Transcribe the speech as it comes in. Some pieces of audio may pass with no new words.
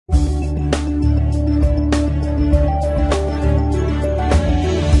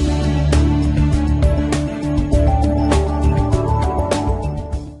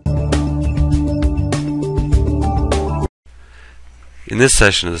In this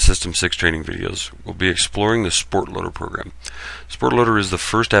session of the System 6 training videos, we'll be exploring the SportLoader program. SportLoader is the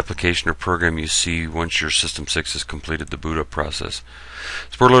first application or program you see once your System 6 has completed the boot up process.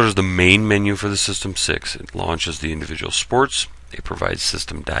 SportLoader is the main menu for the System 6. It launches the individual sports, it provides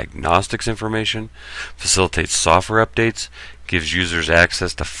system diagnostics information, facilitates software updates, gives users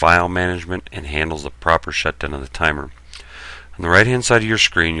access to file management, and handles the proper shutdown of the timer. On the right hand side of your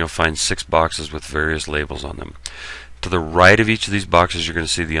screen you'll find 6 boxes with various labels on them. To the right of each of these boxes you're going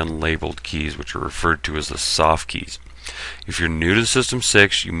to see the unlabeled keys, which are referred to as the soft keys. If you're new to the System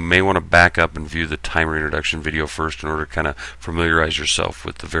 6, you may want to back up and view the timer introduction video first in order to kind of familiarize yourself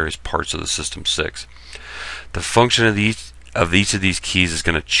with the various parts of the System 6. The function of each of these keys is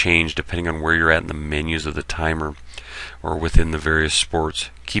going to change depending on where you're at in the menus of the timer or within the various sports.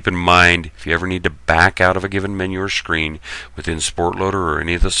 Keep in mind, if you ever need to back out of a given menu or screen within SportLoader or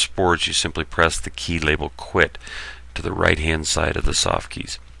any of the sports, you simply press the key label Quit to the right hand side of the soft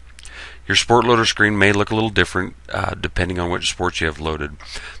keys. Your SportLoader screen may look a little different depending on which sports you have loaded.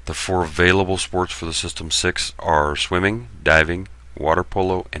 The 4 available sports for the System 6 are swimming, diving, water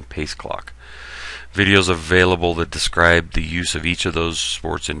polo, and pace clock. Videos available that describe the use of each of those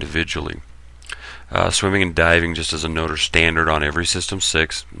sports individually. Swimming and diving, just as a note, are standard on every System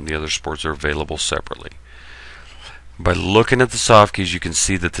 6, and the other sports are available separately. By looking at the soft keys, you can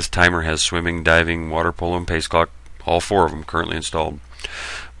see that this timer has swimming, diving, water polo, and pace clock, all 4 of them currently installed.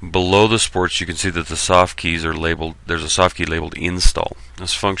 Below the sports you can see that the soft keys are labeled, there's a soft key labeled Install.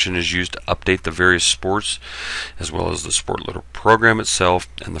 This function is used to update the various sports as well as the SportLoader program itself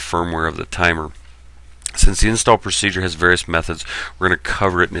and the firmware of the timer. Since the install procedure has various methods, we're going to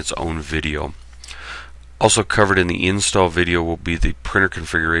cover it in its own video. Also covered in the install video will be the printer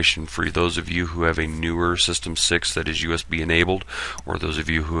configuration for those of you who have a newer System 6 that is USB enabled, or those of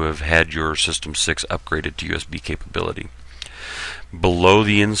you who have had your System 6 upgraded to USB capability. Below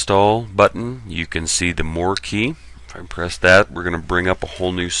the install button you can see the More key. If I press that, we're going to bring up a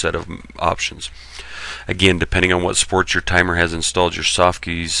whole new set of options. Again, depending on what sports your timer has installed, your soft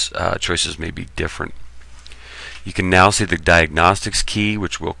keys choices may be different. You can now see the diagnostics key,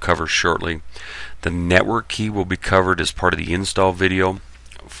 which we'll cover shortly. The network key will be covered as part of the install video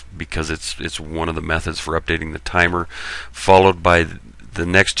because it's one of the methods for updating the timer. Followed by the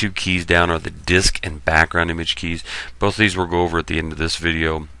next 2 keys down are the disk and background image keys. Both of these we'll go over at the end of this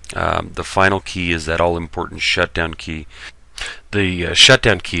video. The final key is that all-important shutdown key. The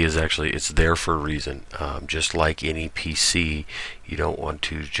shutdown key is it's there for a reason. Just like any PC, you don't want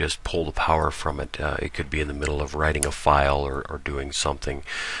to just pull the power from it. It could be in the middle of writing a file or doing something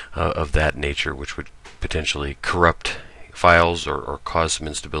of that nature, which would potentially corrupt files or cause some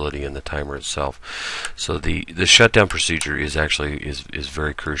instability in the timer itself. So the shutdown procedure is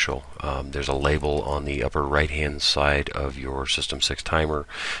very crucial. There's a label on the upper right hand side of your System 6 timer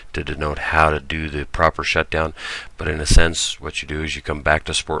to denote how to do the proper shutdown, but in a sense what you do is you come back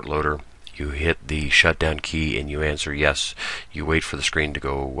to SportLoader, you hit the shutdown key and you answer yes. You wait for the screen to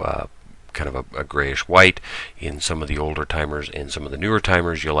go kind of a grayish white. In some of the older timers and some of the newer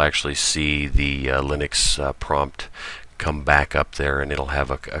timers you'll actually see the Linux prompt come back up there, and it'll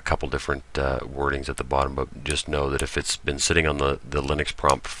have a couple different wordings at the bottom, but just know that if it's been sitting on the Linux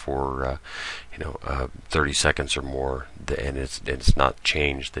prompt for 30 seconds or more and it's not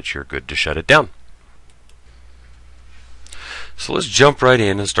changed, that you're good to shut it down. So let's jump right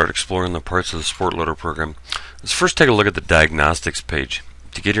in and start exploring the parts of the SportLoader program. Let's first take a look at the diagnostics page.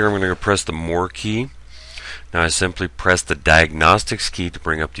 To get here I'm going to press the More key. Now I simply press the diagnostics key to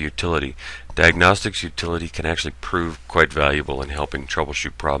bring up the utility. Diagnostics utility can actually prove quite valuable in helping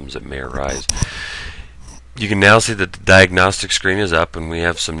troubleshoot problems that may arise. You can now see that the diagnostic screen is up and we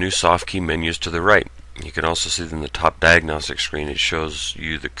have some new soft key menus to the right. You can also see that in the top diagnostic screen it shows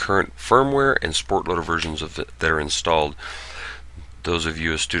you the current firmware and SportLoader versions of it that are installed. Those of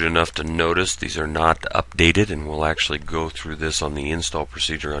you astute enough to notice these are not updated, and we'll actually go through this on the install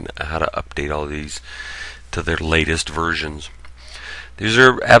procedure on how to update all of these to their latest versions. These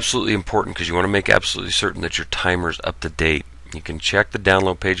are absolutely important because you want to make absolutely certain that your timer is up to date. You can check the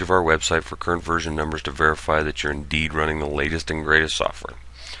download page of our website for current version numbers to verify that you're indeed running the latest and greatest software.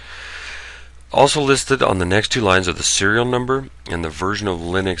 Also listed on the next 2 lines are the serial number and the version of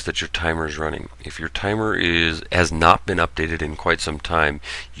Linux that your timer is running. If your timer has not been updated in quite some time,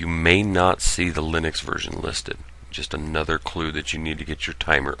 you may not see the Linux version listed. Just another clue that you need to get your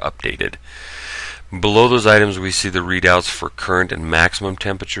timer updated. Below those items we see the readouts for current and maximum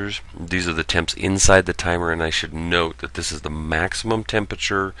temperatures. These are the temps inside the timer, and I should note that this is the maximum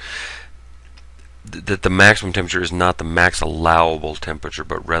temperature that the maximum temperature is not the max allowable temperature,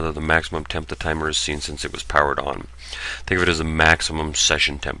 but rather the maximum temp the timer has seen since it was powered on. Think of it as the maximum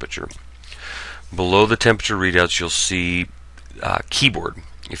session temperature. Below the temperature readouts, you'll see keyboard.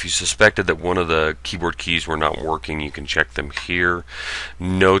 If you suspected that one of the keyboard keys were not working, you can check them here.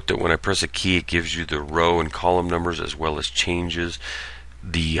 Note that when I press a key, it gives you the row and column numbers as well as changes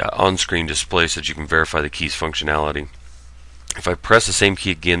the on-screen display so that you can verify the key's functionality. If I press the same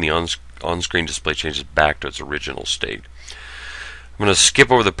key again, the on-screen display changes back to its original state. I'm going to skip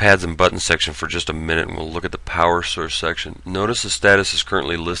over the pads and buttons section for just a minute and we'll look at the power source section. Notice the status is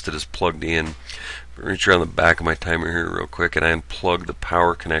currently listed as plugged in. Reach around the back of my timer here real quick and I unplug the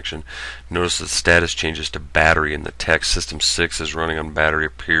power connection. Notice the status changes to battery and the text System 6 is running on battery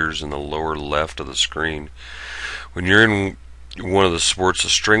appears in the lower left of the screen. When you're in one of the sports, a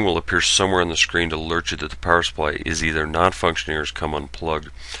string will appear somewhere on the screen to alert you that the power supply is either not functioning or has come unplugged.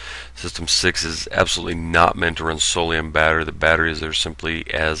 System 6 is absolutely not meant to run solely on battery. The battery is there simply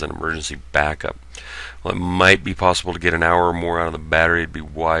as an emergency backup. While it might be possible to get an hour or more out of the battery, it'd be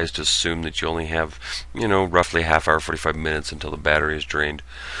wise to assume that you only have, roughly half hour, 45 minutes until the battery is drained.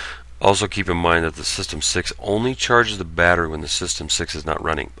 Also keep in mind that the System 6 only charges the battery when the System 6 is not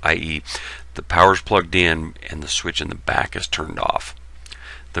running, i.e. the power is plugged in and the switch in the back is turned off.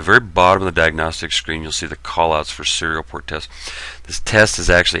 At the very bottom of the diagnostic screen you'll see the callouts for serial port test. This test is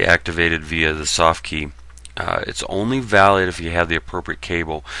actually activated via the soft key. It's only valid if you have the appropriate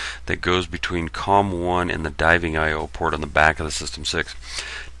cable that goes between COM1 and the diving I/O port on the back of the System 6.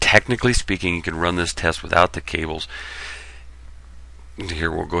 Technically speaking, you can run this test without the cables.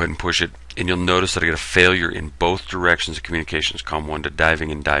 Here we'll go ahead and push it, and you'll notice that I get a failure in both directions of communications, COM1 to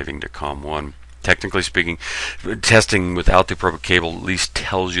diving and diving to COM1. Technically speaking, testing without the appropriate cable at least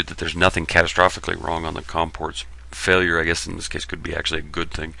tells you that there's nothing catastrophically wrong on the COM ports. Failure, I guess in this case, could be actually a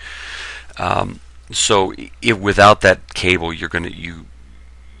good thing. So if without that cable, you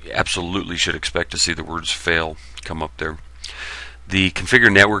absolutely should expect to see the words fail come up there. The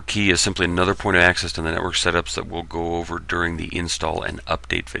configure network key is simply another point of access to the network setups that we'll go over during the install and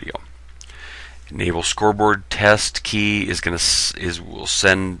update video. Enable scoreboard test key will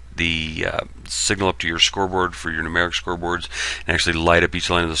send the signal up to your scoreboard for your numeric scoreboards and actually light up each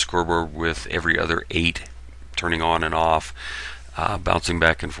line of the scoreboard with every other 8 turning on and off, bouncing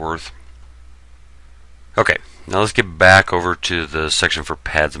back and forth. Okay, now let's get back over to the section for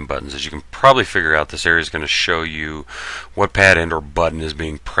pads and buttons. As you can probably figure out, this area is going to show you what pad and or button is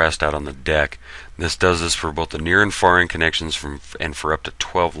being pressed out on the deck. This does this for both the near and far end connections and for up to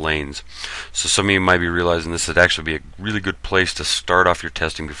 12 lanes. So some of you might be realizing this would actually be a really good place to start off your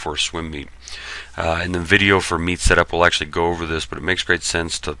testing before a swim meet. In the video for meet setup we'll actually go over this, but it makes great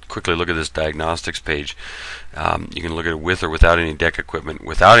sense to quickly look at this diagnostics page. You can look at it with or without any deck equipment.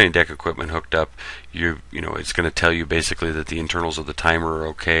 Without any deck equipment hooked up, it's going to tell you basically that the internals of the timer are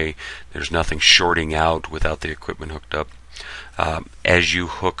okay. There's nothing shorting out without the equipment hooked up. As you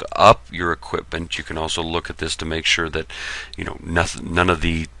hook up your equipment, you can also look at this to make sure that none of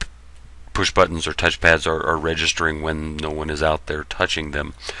the push buttons or touch pads are registering when no one is out there touching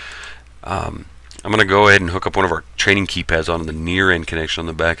them. I'm going to go ahead and hook up one of our training keypads on the near end connection on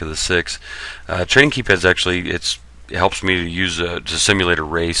the back of the 6. Training keypads actually it helps me to use to simulate a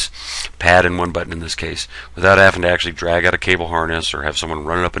race, pad and one button in this case, without having to actually drag out a cable harness or have someone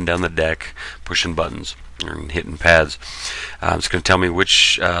running up and down the deck pushing buttons and hitting pads. It's going to tell me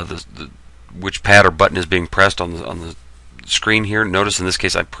which pad or button is being pressed on the screen here. Notice in this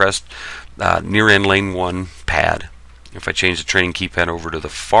case I pressed near end lane 1 pad. If I change the training keypad over to the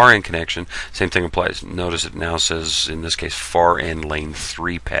far end connection, same thing applies. Notice it now says, in this case, far end lane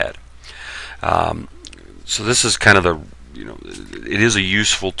 3 pad. So this is kind of it is a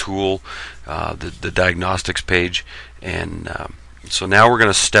useful tool, the diagnostics page, and so now we're going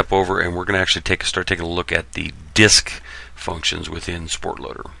to step over and we're going to actually start taking a look at the disk functions within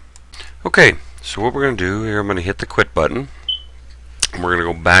SportLoader. Okay, so what we're going to do here, I'm going to hit the quit button, and we're going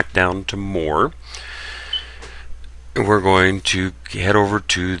to go back down to more. And we're going to head over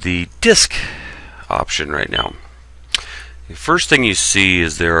to the disk option right now. The first thing you see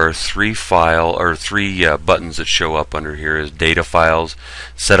is there are three buttons that show up under here is data files,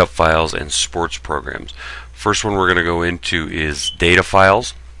 setup files, and sports programs. First one we're going to go into is data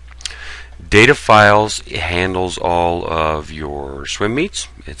files. Data files handles all of your swim meets.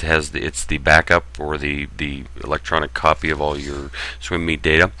 It's the backup or the electronic copy of all your swim meet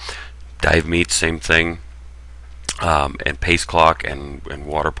data. Dive meets, same thing. And pace clock and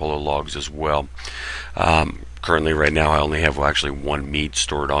water polo logs as well. Currently right now I only have actually one meet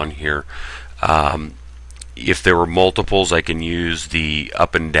stored on here. If there were multiples, I can use the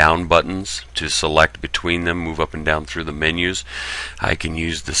up and down buttons to select between them, move up and down through the menus. I can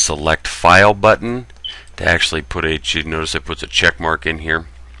use the select file button to actually put you notice it puts a check mark in here,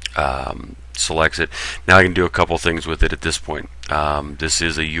 selects it. Now I can do a couple things with it at this point. This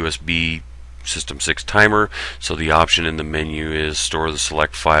is a USB System 6 timer, so the option in the menu is store the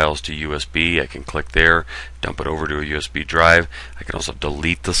select files to USB. I can click there, dump it over to a USB drive. I can also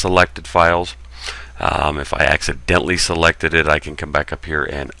delete the selected files. If I accidentally selected it, I can come back up here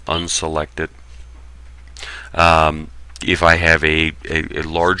and unselect it. If I have a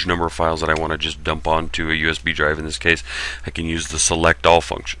large number of files that I want to just dump onto a USB drive, in this case, I can use the select all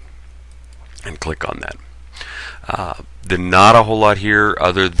function and click on that. There's not a whole lot here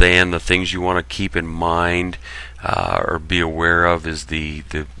other than the things you want to keep in mind or be aware of is the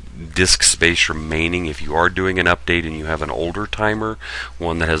disk space remaining. If you are doing an update and you have an older timer,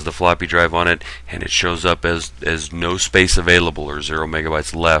 one that has the floppy drive on it, and it shows up as no space available or 0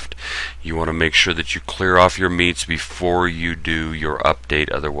 megabytes left, you want to make sure that you clear off your meets before you do your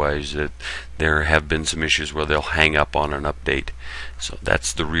update. Otherwise, there have been some issues where they'll hang up on an update. So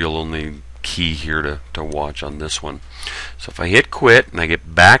that's the real only key here to watch on this one. So if I hit quit and I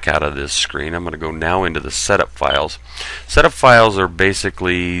get back out of this screen, I'm going to go now into the setup files. Setup files are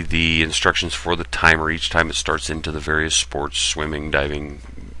basically the instructions for the timer each time it starts into the various sports, swimming, diving,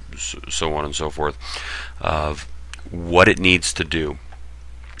 so on and so forth, of what it needs to do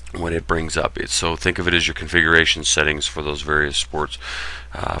when it brings up. So think of it as your configuration settings for those various sports.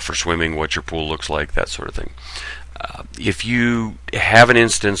 For swimming, what your pool looks like, that sort of thing. If you have an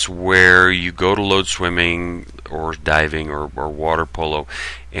instance where you go to load swimming or diving or water polo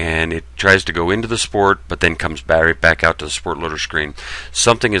and it tries to go into the sport but then comes back out to the SportLoader screen,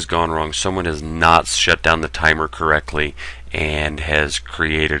 something has gone wrong. Someone has not shut down the timer correctly and has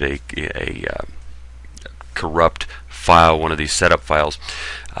created a corrupt file, one of these setup files.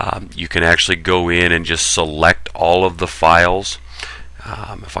 You can actually go in and just select all of the files.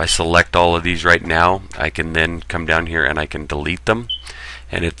 If I select all of these right now, I can then come down here and I can delete them,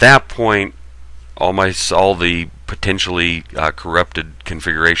 and at that point all the potentially corrupted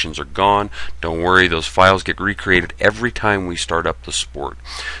configurations are gone. Don't worry, those files get recreated every time we start up the sport.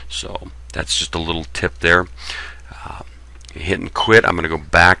 So that's just a little tip there. Hitting quit, I'm going to go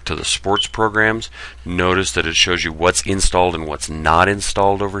back to the sports programs. Notice that it shows you what's installed and what's not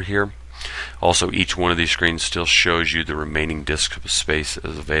installed over here. Also, each one of these screens still shows you the remaining disk space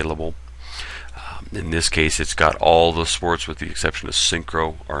is available. In this case, it's got all the sports with the exception of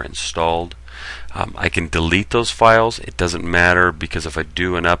Synchro are installed. I can delete those files. It doesn't matter because if I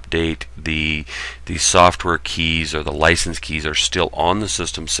do an update, the software keys or the license keys are still on the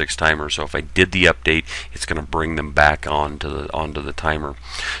System 6 timer. So if I did the update, it's going to bring them back onto the timer.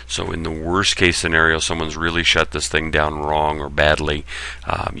 So in the worst case scenario, someone's really shut this thing down wrong or badly,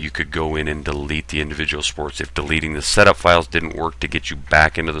 you could go in and delete the individual sports. If deleting the setup files didn't work to get you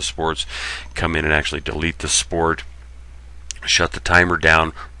back into the sports, come in and actually delete the sport, shut the timer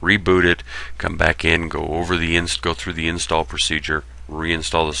down, reboot it, come back in, go through the install procedure,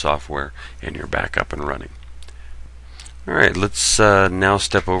 reinstall the software, and you're back up and running. Alright, let's now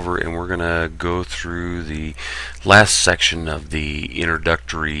step over and we're going to go through the last section of the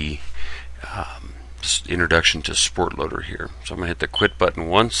introduction to SportLoader here. So I'm going to hit the quit button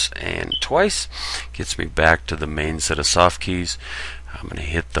once and twice. Gets me back to the main set of soft keys. I'm going to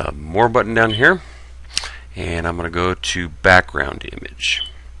hit the more button down here, and I'm going to go to background image.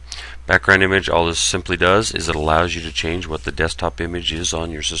 Background image, all this simply does is it allows you to change what the desktop image is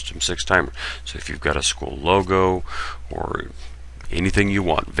on your System 6 timer. So if you've got a school logo or anything you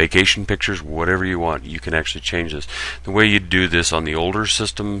want, vacation pictures, whatever you want, you can actually change this. The way you do this on the older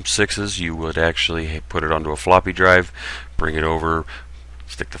System 6s, you would actually put it onto a floppy drive, bring it over,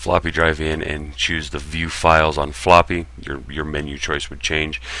 stick the floppy drive in, and choose the view files on floppy. Your menu choice would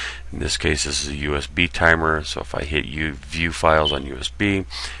change. In this case, this is a USB timer, so if I hit view files on USB, it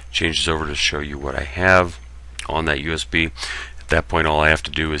changes over to show you what I have on that USB. At that point, all I have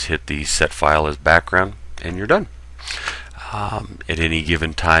to do is hit the set file as background, and you're done. At any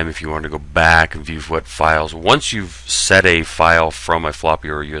given time, if you want to go back and view what files, once you've set a file from a floppy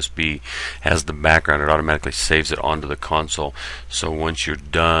or a USB as the background, it automatically saves it onto the console. So once you're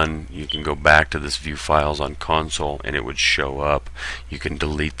done, you can go back to this view files on console and it would show up. You can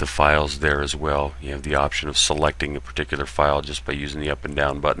delete the files there as well. You have the option of selecting a particular file just by using the up and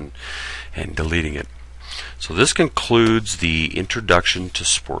down button and deleting it. So this concludes the introduction to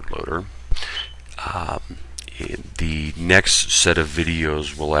SportLoader. The next set of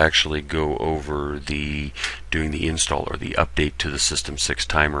videos will actually go over doing the install or the update to the System 6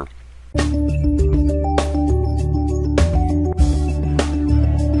 timer.